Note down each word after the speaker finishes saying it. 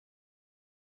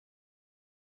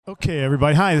Okay,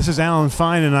 everybody. Hi, this is Alan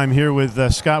Fine, and I'm here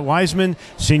with Scott Wiseman,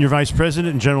 Senior Vice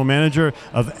President and General Manager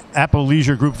of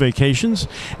AMResorts Group Vacations.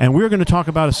 And we're going to talk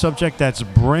about a subject that's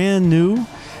brand new.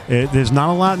 There's not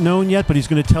a lot known yet, but he's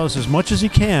going to tell us as much as he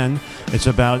can. It's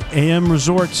about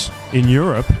AMResorts in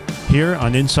Europe here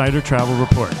on Insider Travel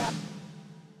Report.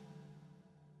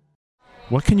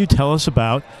 What can you tell us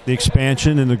about the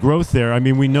expansion and the growth there? I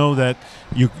mean, we know that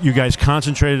you guys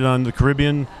concentrated on the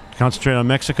Caribbean, concentrated on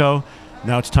Mexico.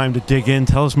 Now it's time to dig in.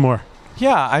 Tell us more.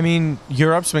 Yeah, I mean,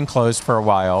 Europe's been closed for a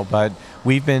while, but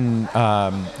we've been,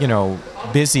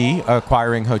 busy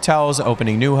acquiring hotels,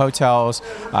 opening new hotels.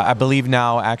 I believe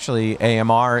now, actually,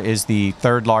 AMR is the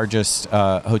third largest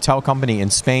hotel company in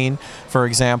Spain, for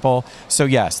example. So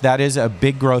yes, that is a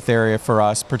big growth area for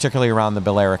us, particularly around the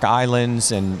Balearic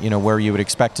Islands and, where you would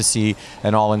expect to see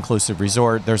an all-inclusive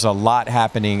resort. There's a lot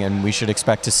happening, and we should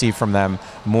expect to see from them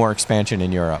more expansion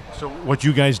in Europe. So what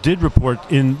you guys did report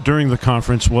during the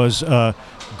conference was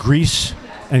Greece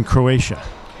and Croatia.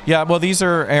 Yeah, well, these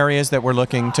are areas that we're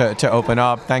looking to open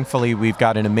up. Thankfully, we've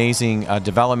got an amazing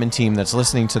development team that's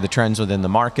listening to the trends within the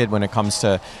market when it comes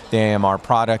to the AMR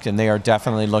product, and they are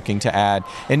definitely looking to add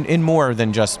in more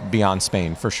than just beyond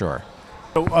Spain, for sure.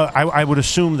 So, I would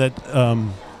assume that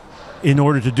in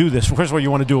order to do this, first of all, you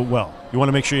want to do it well. You want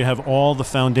to make sure you have all the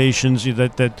foundations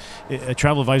that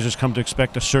travel advisors come to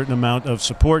expect a certain amount of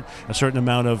support, a certain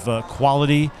amount of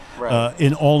quality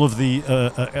in all of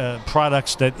the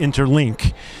products that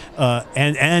interlink.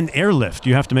 And airlift.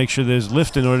 You have to make sure there's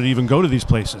lift in order to even go to these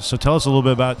places. So tell us a little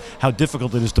bit about how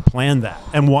difficult it is to plan that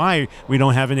and why we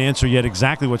don't have an answer yet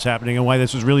exactly what's happening and why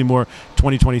this is really more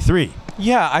 2023.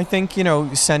 Yeah, I think,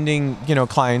 sending,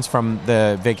 clients from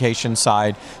the vacation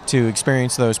side to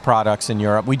experience those products in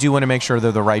Europe, we do want to make sure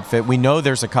they're the right fit. We know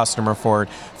there's a customer for it,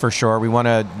 for sure. We want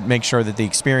to make sure that the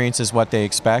experience is what they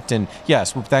expect. And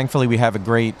yes, thankfully we have a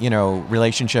great,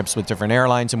 relationships with different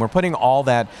airlines, and we're putting all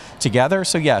that together.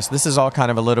 So yes, this is all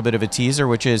kind of a little bit of a teaser,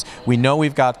 which is we know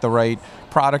we've got the right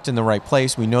product in the right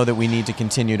place. We know that we need to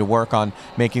continue to work on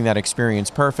making that experience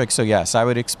perfect. So yes, I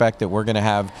would expect that we're going to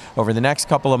have, over the next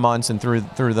couple of months and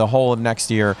through the whole of next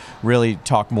year, really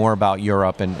talk more about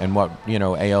Europe and what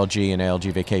ALG and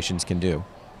ALG Vacations can do.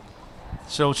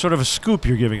 So sort of a scoop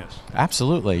you're giving us.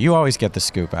 Absolutely. You always get the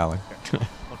scoop, Alan. Well,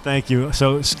 thank you.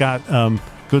 So Scott,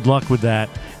 good luck with that,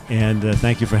 and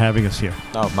thank you for having us here.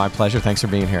 Oh, my pleasure. Thanks for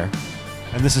being here.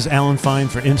 And this is Alan Fine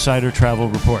for Insider Travel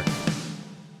Report.